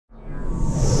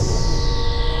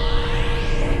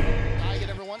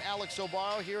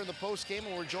Sobaro here in the post game,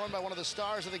 and we're joined by one of the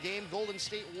stars of the game, Golden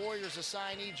State Warriors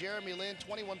assignee Jeremy Lin.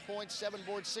 21 points, 7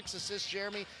 boards, 6 assists.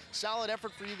 Jeremy, solid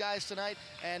effort for you guys tonight,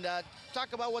 and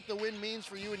talk about what the win means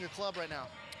for you and your club right now.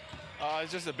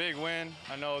 It's just a big win.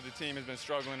 I know the team has been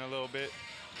struggling a little bit,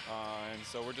 and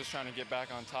so we're just trying to get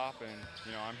back on top,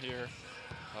 and I'm here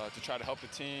to try to help the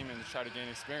team and to try to gain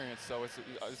experience. So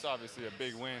it's obviously a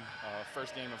big win,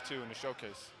 first game of 2 in the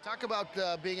showcase. Talk about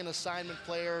being an assignment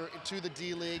player to the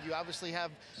D-League. You obviously have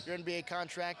your NBA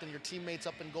contract and your teammates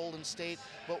up in Golden State,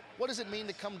 but what does it mean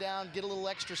to come down, get a little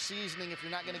extra seasoning if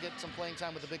you're not going to get some playing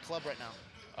time with a big club right now?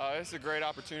 It's a great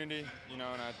opportunity,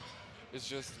 and it's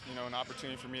just an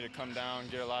opportunity for me to come down,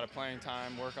 get a lot of playing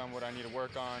time, work on what I need to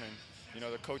work on, and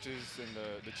the coaches and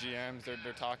the GMs,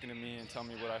 they're talking to me and telling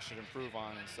me what I should improve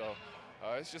on. And so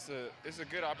it's a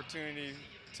good opportunity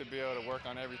to be able to work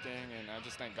on everything, and I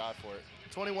just thank God for it.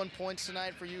 21 points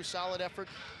tonight for you, solid effort.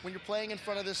 When you're playing in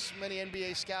front of this many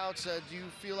NBA scouts, do you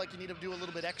feel like you need to do a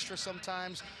little bit extra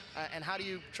sometimes? And how do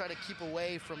you try to keep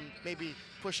away from maybe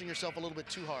pushing yourself a little bit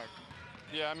too hard?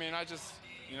 Yeah, I mean, I just,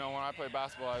 when I play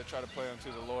basketball, I try to play unto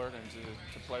the Lord and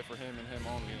to play for Him and Him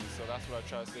only. And so that's what I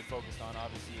try to stay focused on.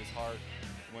 Obviously, it's hard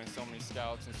when so many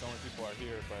scouts and so many people are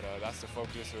here, but that's the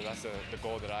focus, or that's the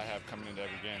goal that I have coming into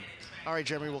every game. All right,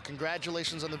 Jeremy, well,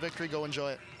 congratulations on the victory. Go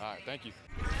enjoy it. All right, thank you.